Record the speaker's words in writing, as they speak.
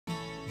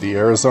The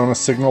Arizona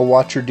Signal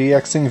Watcher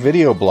DXing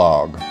video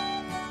blog.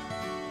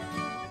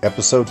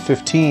 Episode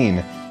 15,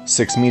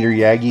 6-meter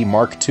Yagi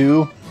Mark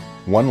II,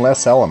 One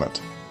Less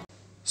Element.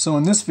 So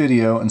in this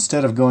video,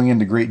 instead of going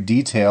into great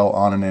detail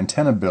on an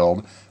antenna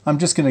build, I'm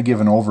just going to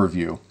give an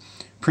overview.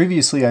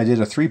 Previously I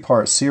did a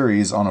 3-part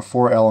series on a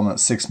 4-element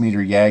 6-meter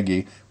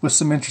Yagi with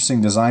some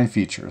interesting design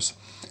features.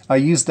 I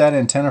used that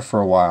antenna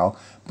for a while,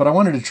 but I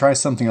wanted to try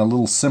something a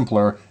little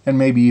simpler and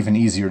maybe even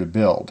easier to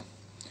build.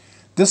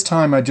 This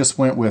time I just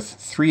went with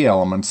 3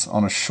 elements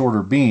on a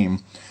shorter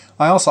beam.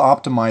 I also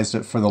optimized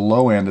it for the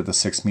low end of the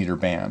 6-meter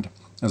band,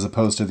 as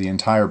opposed to the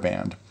entire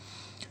band.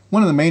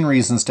 One of the main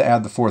reasons to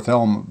add the 4th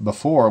element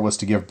before was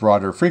to give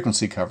broader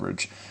frequency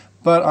coverage,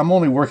 but I'm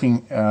only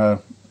working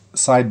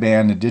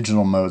sideband and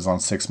digital modes on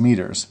 6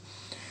 meters.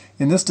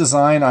 In this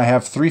design I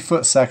have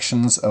 3-foot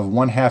sections of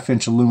 1/2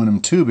 inch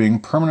aluminum tubing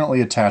permanently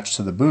attached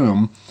to the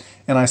boom,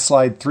 and I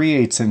slide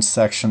 3/8 inch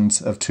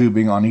sections of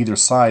tubing on either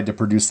side to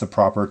produce the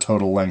proper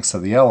total lengths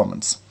of the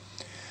elements.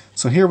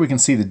 So here we can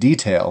see the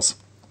details.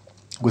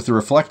 With the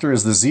reflector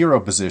as the 0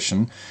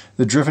 position,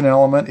 the driven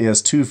element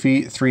is 2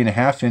 feet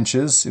 3.5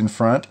 inches in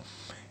front,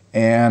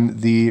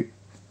 and the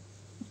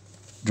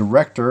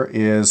director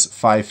is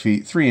 5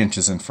 feet 3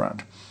 inches in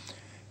front.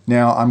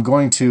 Now I'm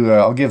going to,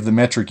 I'll give the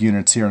metric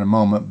units here in a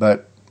moment,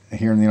 but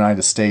here in the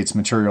United States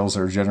materials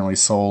are generally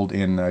sold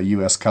in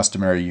US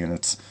customary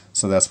units,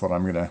 so that's what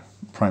I'm going to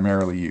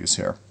primarily use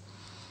here.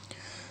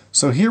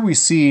 So here we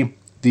see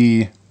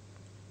the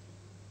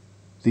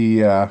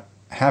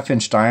 1/2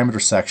 inch diameter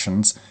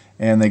sections,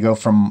 and they go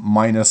from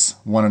minus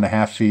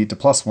 1.5 feet to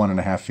plus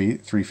 1.5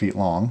 feet, 3 feet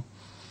long.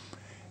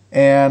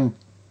 And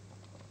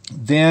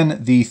then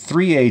the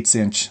 3/8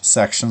 inch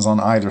sections on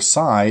either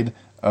side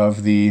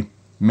of the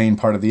main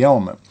part of the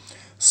element.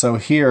 So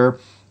here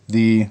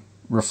the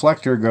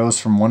reflector goes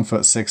from 1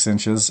 foot 6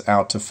 inches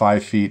out to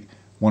 5 feet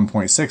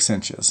 1.6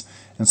 inches.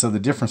 And so the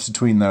difference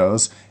between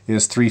those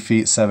is 3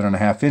 feet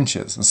 7.5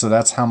 inches. And so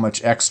that's how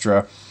much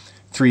extra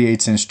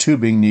 3/8 inch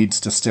tubing needs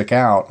to stick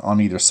out on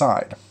either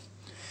side.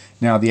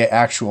 Now the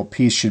actual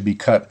piece should be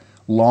cut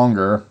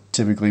longer,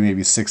 typically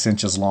maybe 6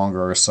 inches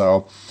longer or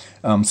so,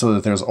 so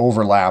that there's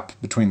overlap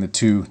between the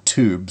two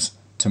tubes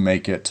to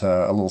make it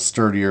a little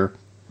sturdier,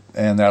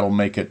 and that'll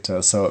make it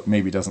so it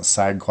maybe doesn't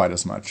sag quite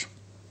as much.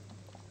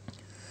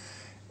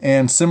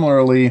 And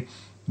similarly,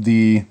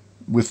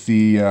 with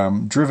the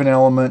driven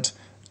element,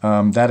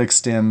 that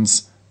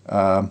extends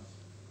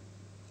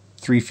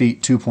 3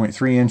 feet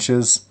 2.3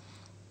 inches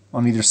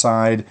on either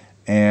side,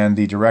 and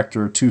the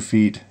director 2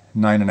 feet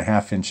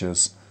 9.5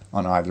 inches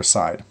on either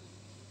side.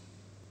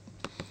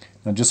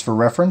 Now just for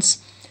reference,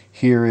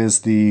 here is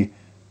the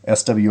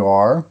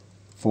SWR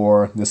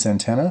for this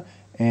antenna,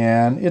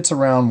 and it's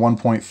around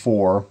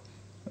 1.4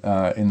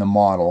 in the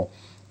model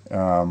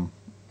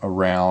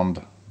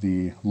around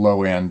the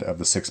low end of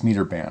the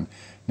 6-meter band.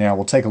 Now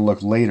we'll take a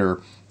look later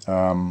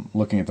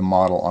looking at the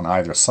model on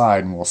either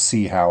side, and we'll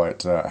see how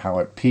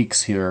it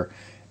peaks here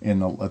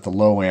at the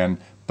low end,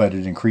 but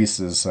it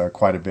increases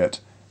quite a bit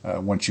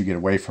once you get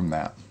away from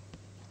that.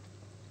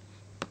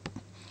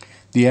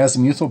 The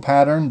azimuthal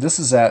pattern, this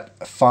is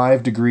at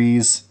 5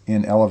 degrees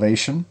in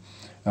elevation,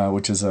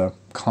 which is a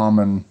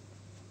common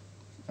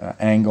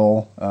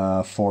angle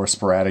for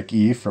sporadic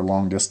E for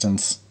long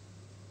distance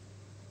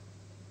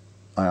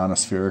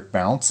ionospheric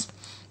bounce.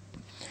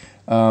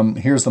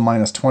 Here's the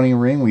 -20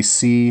 ring. We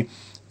see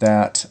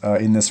that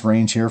in this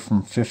range here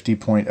from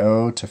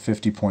 50.0 to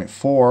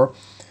 50.4,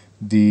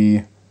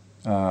 the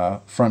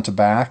front to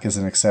back is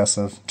in excess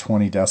of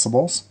 20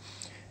 decibels.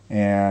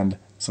 And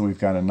so we've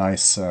got a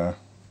nice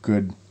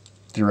good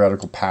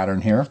theoretical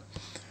pattern here.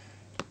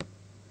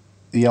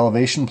 The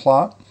elevation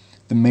plot,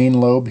 the main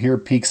lobe here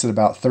peaks at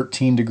about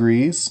 13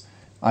 degrees.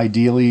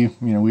 Ideally,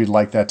 we'd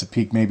like that to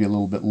peak maybe a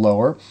little bit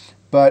lower,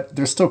 but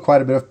there's still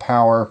quite a bit of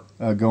power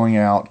going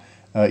out,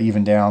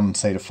 even down,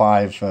 say, to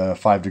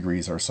 5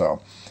 degrees or so.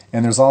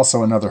 And there's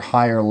also another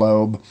higher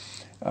lobe,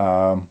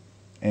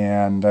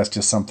 and that's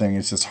just something,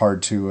 it's just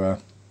hard to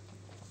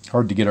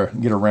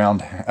get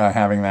around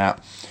having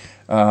that.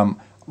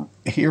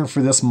 Here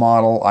for this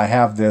model, I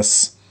have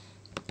this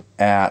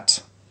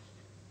at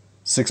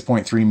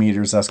 6.3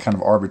 meters. That's kind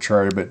of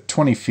arbitrary, but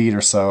 20 feet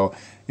or so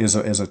is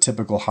a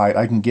typical height.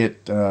 I can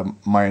get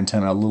my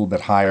antenna a little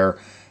bit higher,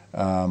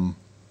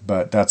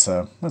 but that's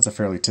a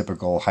fairly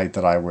typical height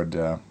that I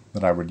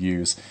would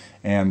use.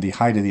 And the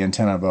height of the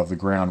antenna above the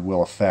ground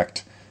will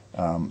affect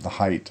the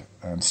height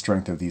and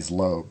strength of these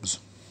lobes.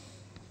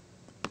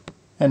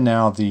 And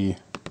now the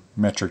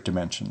metric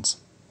dimensions.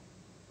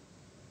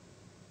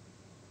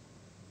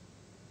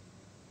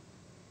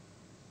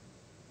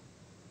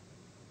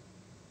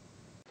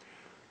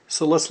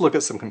 So let's look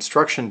at some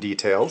construction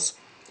details.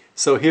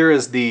 So here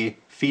is the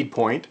feed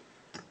point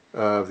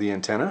of the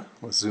antenna.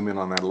 Let's zoom in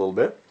on that a little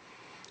bit.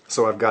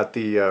 So I've got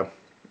the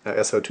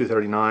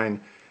SO239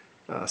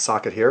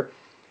 socket here,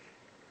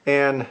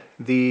 and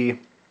the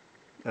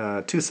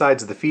 2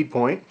 sides of the feed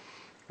point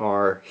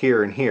are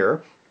here and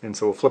here, and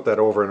so we'll flip that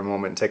over in a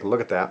moment and take a look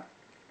at that.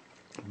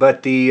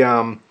 But the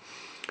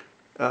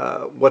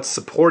what's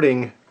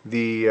supporting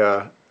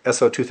the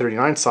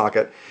SO239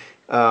 socket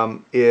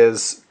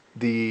is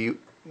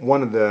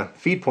one of the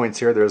feed points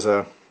here. There's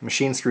a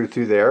machine screw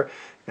through there,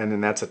 and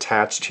then that's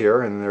attached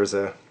here, and there's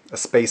a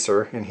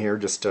spacer in here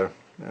just to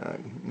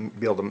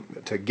be able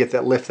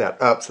to lift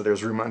that up so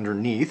there's room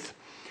underneath.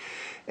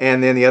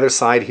 And then the other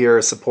side here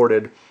is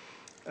supported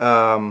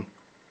by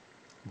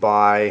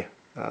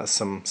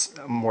some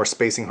more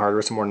spacing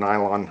hardware, some more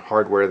nylon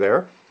hardware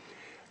there,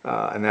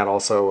 and that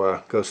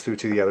also goes through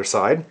to the other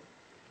side.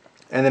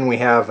 And then we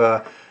have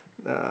a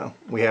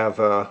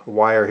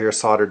wire here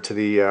soldered to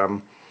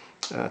the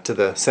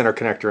center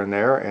connector in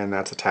there, and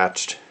that's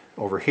attached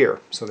over here.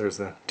 So there's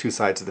the two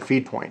sides of the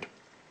feed point.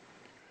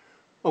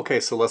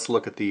 Okay, so let's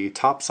look at the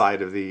top side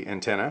of the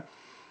antenna.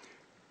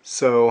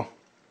 So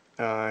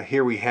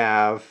here we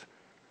have,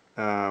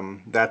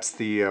 that's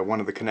the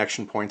one of the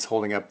connection points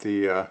holding up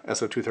the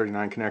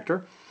SO239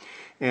 connector.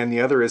 And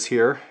the other is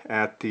here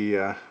at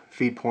the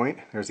feed point.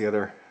 There's the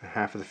other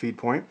half of the feed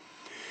point.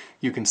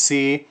 You can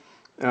see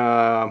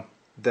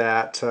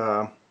that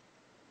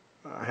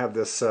I have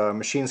this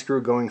machine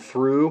screw going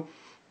through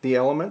the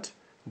element.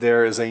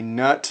 There is a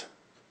nut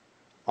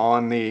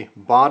on the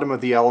bottom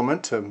of the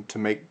element to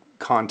make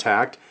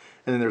contact,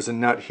 and then there's a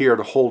nut here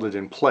to hold it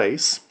in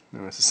place,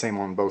 and it's the same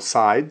on both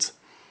sides.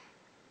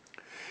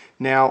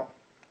 Now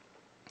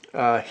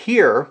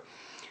here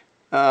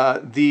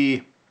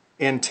the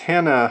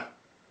antenna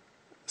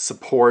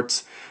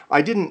supports,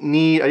 I didn't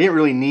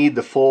really need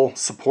the full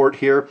support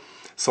here,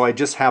 so I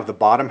just have the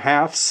bottom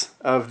halves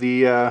of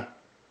the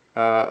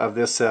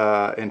this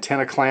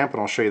antenna clamp, and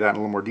I'll show you that in a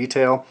little more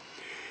detail.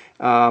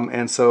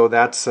 And so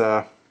that's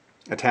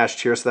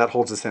attached here, so that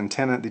holds this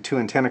antenna, the two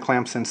antenna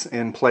clamps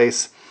in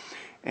place,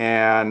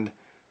 and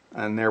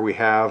there we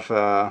have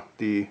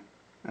the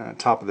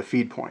top of the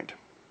feed point.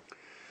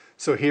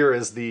 So here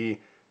is the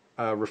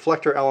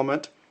reflector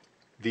element.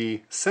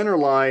 The center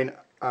line,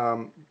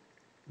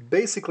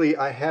 basically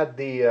I had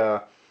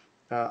the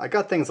I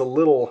got things a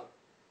little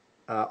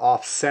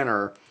off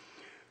center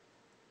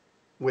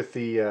with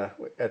the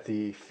at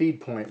the feed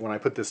point when I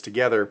put this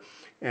together,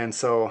 and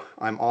so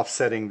I'm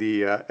offsetting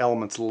the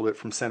elements a little bit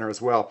from center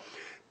as well.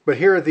 But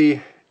here are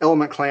the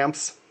element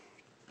clamps,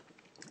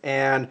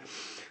 and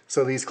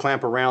so these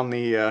clamp around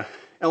the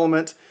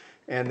element,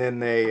 and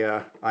then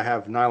I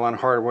have nylon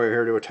hardware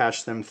here to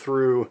attach them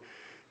through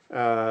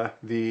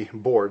the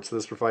board. So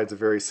this provides a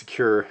very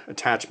secure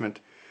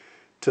attachment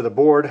to the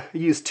board. I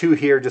used two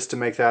here just to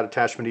make that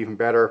attachment even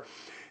better,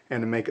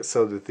 and to make it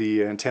so that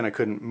the antenna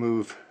couldn't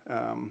move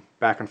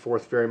back and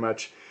forth very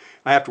much.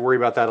 I have to worry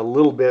about that a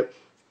little bit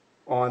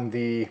on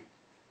the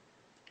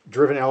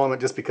driven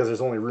element just because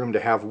there's only room to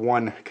have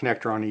one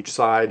connector on each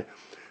side,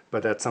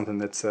 but that's something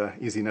that's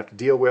easy enough to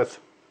deal with.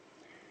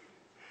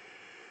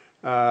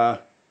 I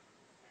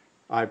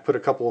put a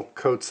couple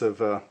coats of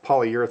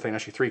polyurethane,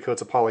 actually 3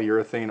 coats of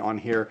polyurethane on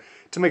here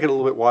to make it a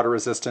little bit water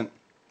resistant,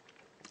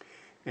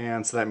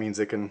 and so that means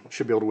it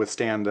should be able to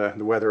withstand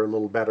the weather a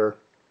little better.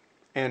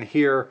 And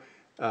here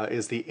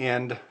is the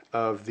end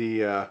of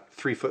the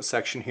 3-foot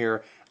section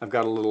here. I've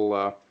got a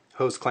little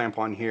hose clamp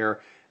on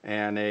here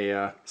and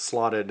a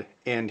slotted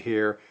end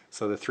here,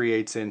 so the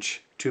 3/8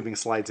 inch tubing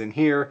slides in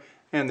here,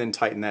 and then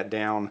tighten that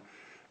down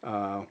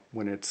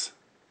when it's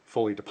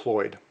fully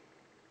deployed.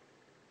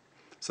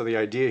 So the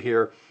idea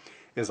here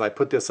is I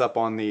put this up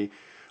on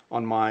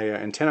my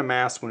antenna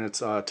mast when it's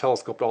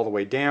telescoped all the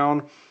way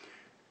down,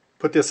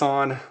 put this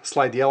on,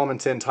 slide the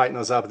elements in, tighten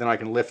those up, and then I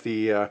can lift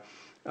the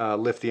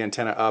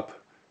antenna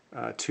up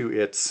to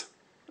its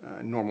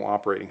normal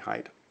operating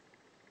height.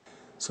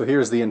 So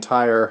here's the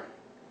entire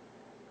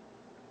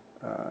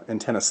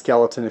antenna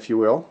skeleton, if you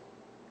will,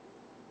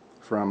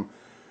 from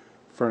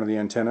front of the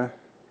antenna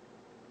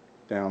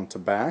down to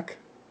back.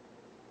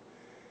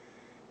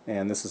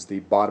 And this is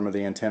the bottom of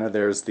the antenna.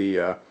 There's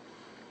the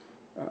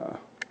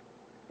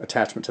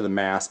attachment to the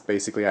mast.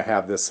 Basically, I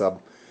have this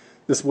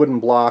this wooden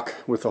block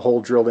with a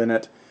hole drilled in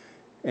it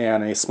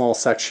and a small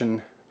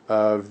section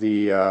of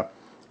the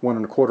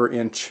 1 1/4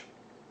 inch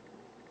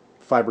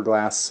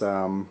fiberglass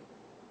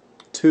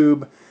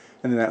tube,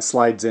 and then that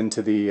slides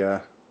into the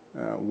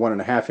 1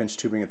 1/2 inch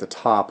tubing at the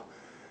top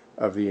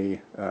of the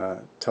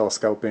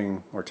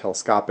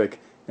telescopic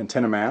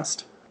antenna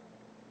mast.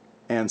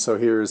 And so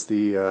here's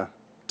the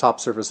top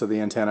surface of the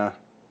antenna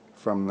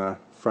from the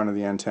front of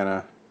the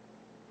antenna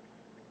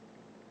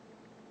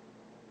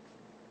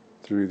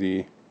through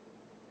the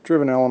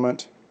driven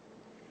element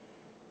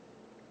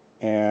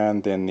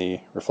and then the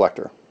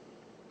reflector.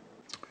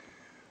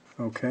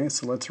 Okay,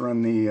 so let's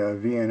run the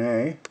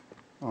VNA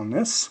on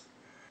this.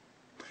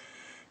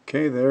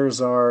 Okay, there's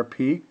our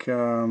peak,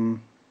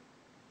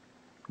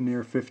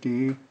 near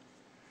 50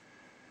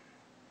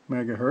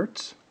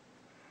 megahertz.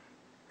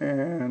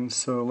 And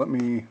so let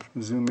me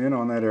zoom in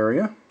on that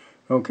area.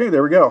 Okay,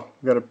 there we go.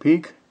 We've got a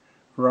peak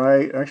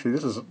right, actually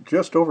this is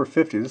just over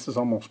 50. This is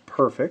almost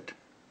perfect.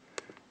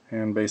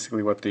 And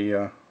basically what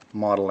the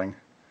modeling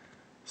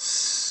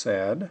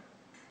said.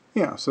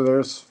 Yeah, so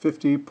there's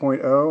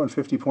 50.0 and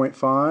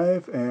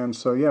 50.5, and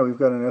so yeah, we've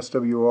got an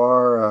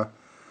SWR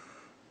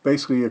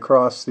basically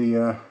across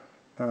the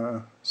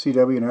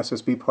CW and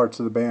SSB parts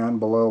of the band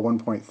below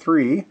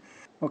 1.3.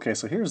 Okay,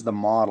 so here's the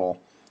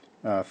model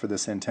for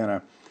this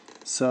antenna.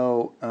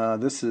 So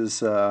this is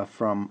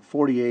from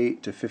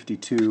 48 to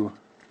 52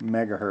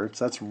 megahertz.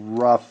 That's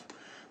rough.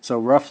 So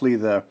roughly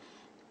the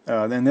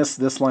then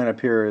this line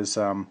up here is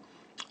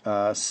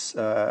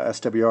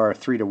SWR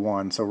 3 to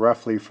 1. So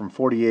roughly from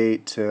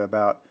 48 to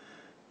about,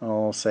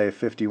 oh, say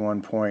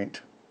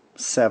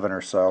 51.7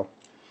 or so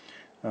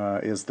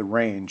is the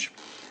range.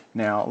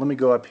 Now let me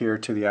go up here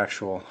to the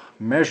actual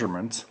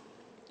measurements.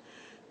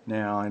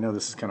 Now I know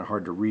this is kind of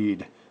hard to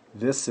read.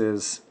 This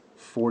is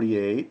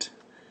 48,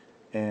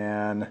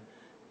 and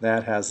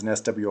that has an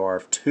SWR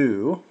of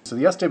 2. So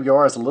the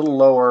SWR is a little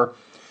lower,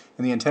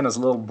 and the antenna is a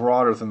little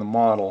broader than the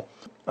model.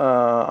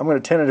 I'm going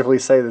to tentatively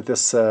say that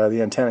this the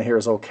antenna here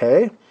is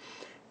okay,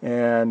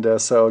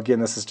 and so again,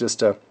 this is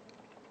just a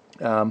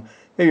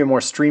maybe a more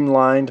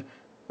streamlined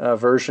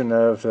version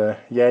of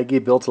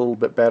Yagi, built a little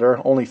bit better.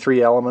 Only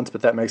 3 elements,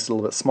 but that makes it a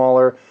little bit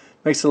smaller,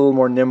 makes it a little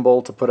more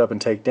nimble to put up and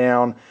take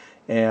down,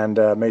 and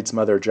made some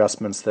other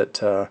adjustments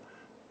that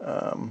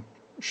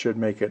should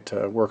make it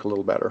work a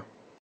little better.